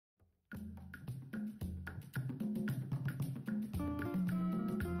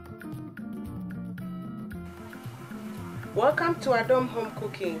Welcome to Adom Home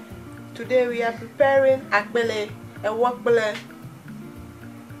Cooking. Today we are preparing akple abobi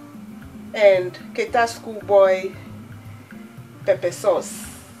and Keta schoolboy pepper sauce.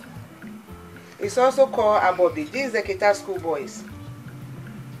 It's also called abobi. This is the Keta schoolboys.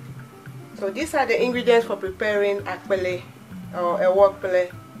 So these are the ingredients for preparing akple or abobi.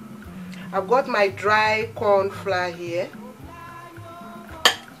 I've got my dry corn flour here.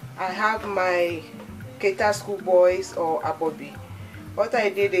 I have my Keta schoolboys or abobi. What I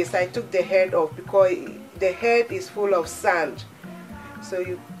did is I took the head off because the head is full of sand. So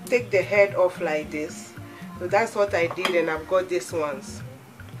you take the head off like this. So that's what I did, and I've got these ones.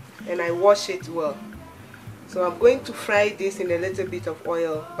 And I wash it well. So I'm going to fry this in a little bit of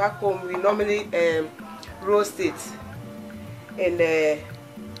oil. Back home we normally roast it in the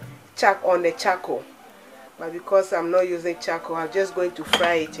on the charcoal. But because I'm not using charcoal, I'm just going to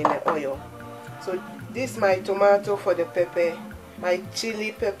fry it in the oil. So this is my tomato for the pepper, my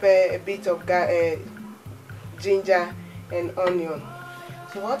chili pepper, a bit of ginger and onion.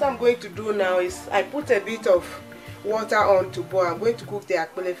 So what I'm going to do now is I put a bit of water on to boil. I'm going to cook the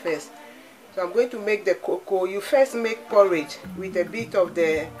akple first. So I'm going to make the cocoa. You first make porridge with a bit of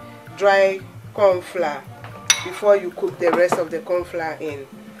the dry corn flour before you cook the rest of the corn flour in.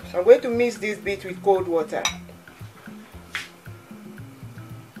 I'm going to mix this bit with cold water.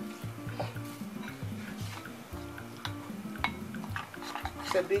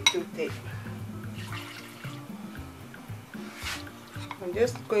 It's a bit too thick. I'm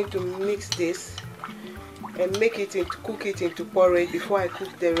just going to mix this and make it into, cook it into porridge before I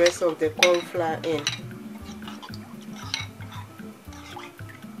cook the rest of the corn flour in.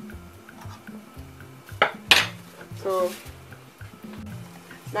 So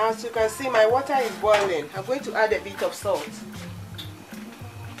now, as you can see, my water is boiling. I'm going to add a bit of salt.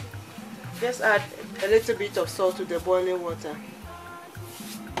 Just add a little bit of salt to the boiling water.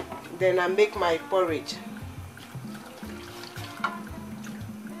 Then I make my porridge.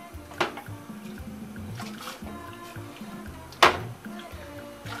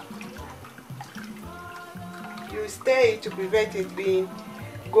 You stir it to prevent it being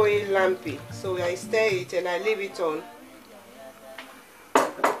going lumpy. So I stir it and I leave it on.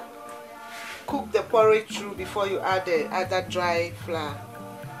 Cook the porridge through before you add the other dry flour.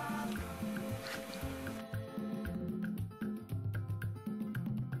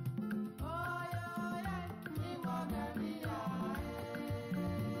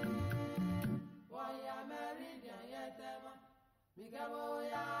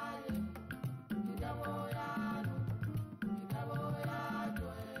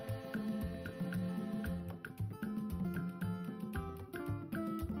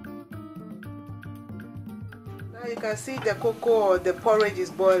 Now you can see the cocoa or the porridge is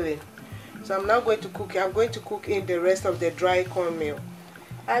boiling. So I'm now going to cook it. I'm going to cook in the rest of the dry cornmeal.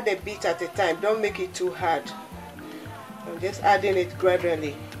 Add a bit at a time. Don't make it too hard. I'm just adding it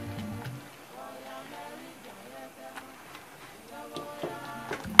gradually.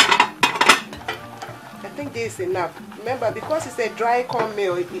 I think this is enough. Remember, because it's a dry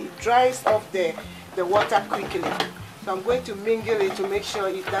cornmeal, it dries off the water quickly. So I'm going to mingle it to make sure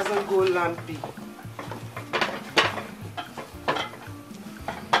it doesn't go lumpy.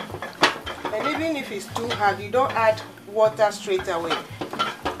 And even if it's too hard, you don't add water straight away.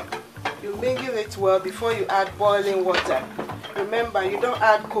 You mingle it well before you add boiling water. Remember, you don't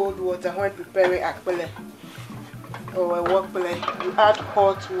add cold water when preparing akple or abobi. You add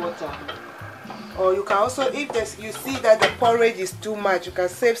hot water. Or you can also, if you see that the porridge is too much, you can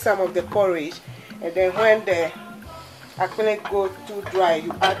save some of the porridge, and then when the akple goes too dry,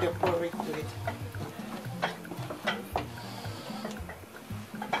 you add the porridge to it.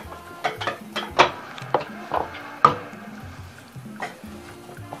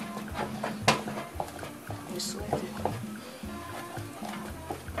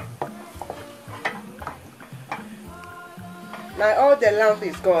 Now all the lump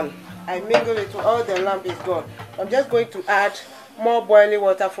is gone. I mingle it, all the lump is gone. I'm just going to add more boiling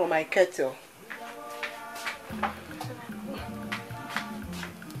water from my kettle.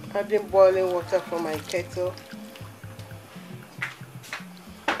 Adding boiling water from my kettle.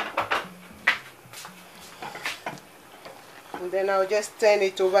 And then I'll just turn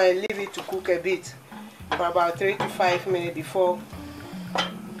it over and leave it to cook a bit for about 3 to 5 minutes before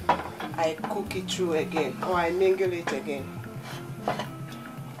I cook it through again, or I mingle it again.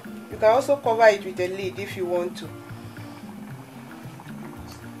 You can also cover it with a lid if you want to.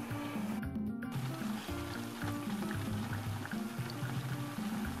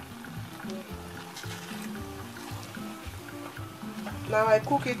 Now I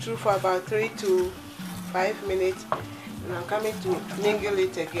cook it through for about 3 to 5 minutes. And I'm coming to mingle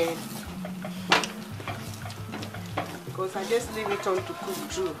it again, because I just leave it on to cook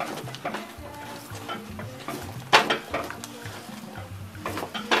through.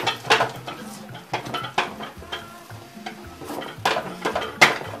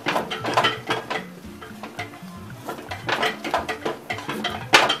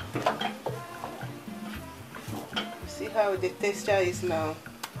 See how the texture is now.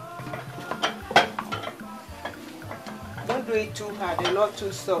 Don't do it too hard and not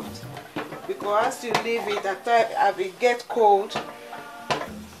too soft, because as you leave it, at time as it gets cool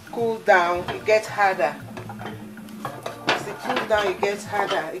down, it gets harder. As it cools down, it gets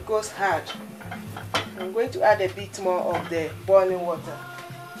harder, it goes hard. I'm going to add a bit more of the boiling water.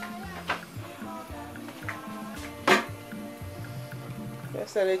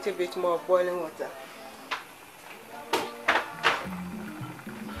 Just a little bit more of boiling water.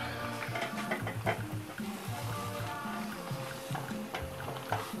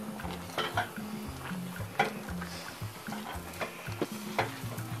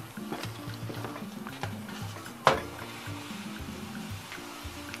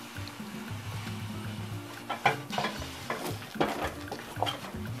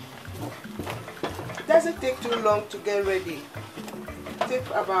 It doesn't take too long to get ready. It takes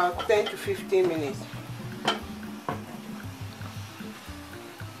about 10 to 15 minutes.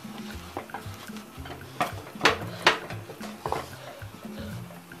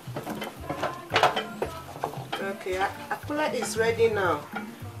 Okay, akple is ready now.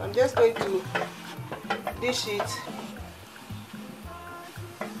 I'm just going to dish it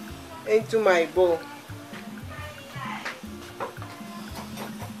into my bowl.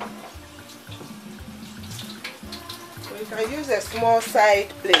 You can use a small side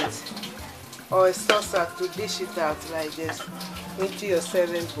plate or a saucer to dish it out like this into your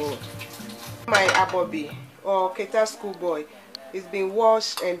serving bowl. My abobi or Keta schoolboy is been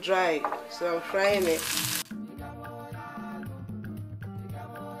washed and dried, so I'm frying it.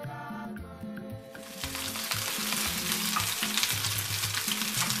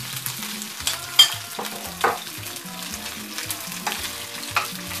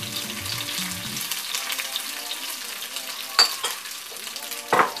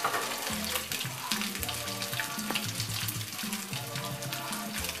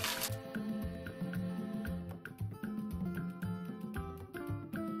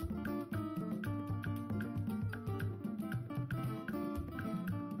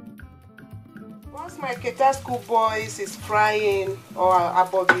 Once my Keta schoolboy is frying, or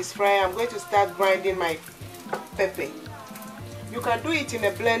abobi is frying, I'm going to start grinding my pepper. You can do it in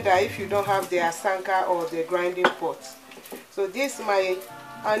a blender if you don't have the asanka or the grinding pot. So this is my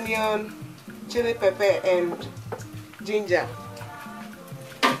onion, chili pepper and ginger.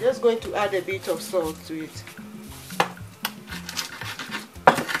 I'm just going to add a bit of salt to it.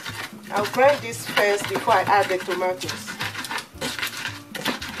 I'll grind this first before I add the tomatoes,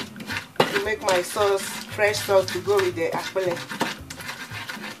 to make my sauce, fresh sauce, to go with the akple.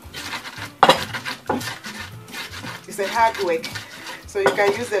 It's a hard work, so you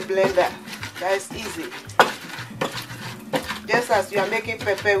can use a blender. That's easy. Just as you are making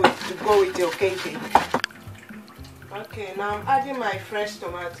pepper to go with your cake. Okay, now I'm adding my fresh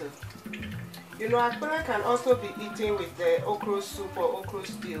tomato. You know, akple can also be eaten with the okra soup or okra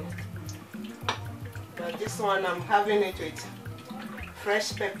stew. But this one I'm having it with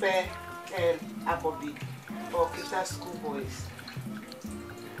fresh pepper and abobi or Keta schoolboys.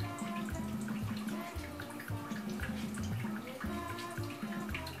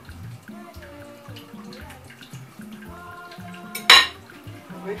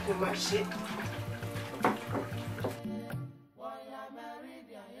 I'm going to mash it.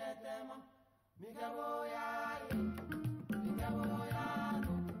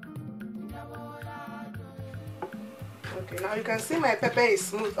 Okay, now you can see my pepper is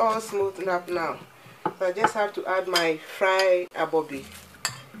smooth, all smoothed up now. So I just have to add my fried abobi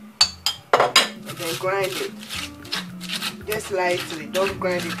and then grind it. Just lightly, don't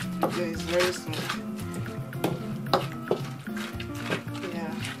grind it because it's very smooth.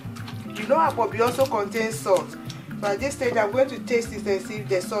 Yeah. You know, abobi also contains salt. So at this stage I'm going to taste it and see if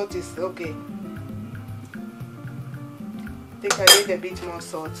the salt is okay. I think I need a bit more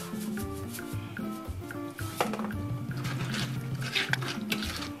salt.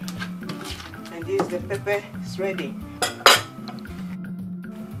 And this, the pepper is ready.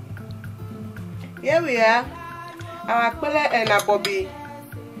 Here we are. Our akple and abobi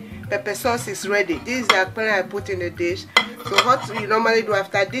pepper sauce is ready. This is the akple I put in the dish. So what you normally do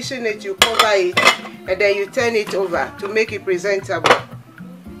after dishing it, you cover it and then you turn it over to make it presentable.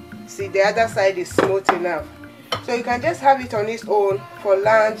 See, the other side is smooth enough. So you can just have it on its own for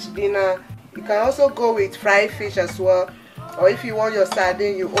lunch, dinner. You can also go with fried fish as well, or if you want your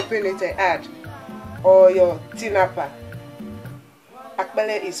sardine, you open it and add, or your tinapa.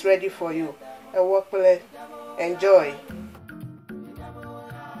 Akpele is ready for you. And enjoy.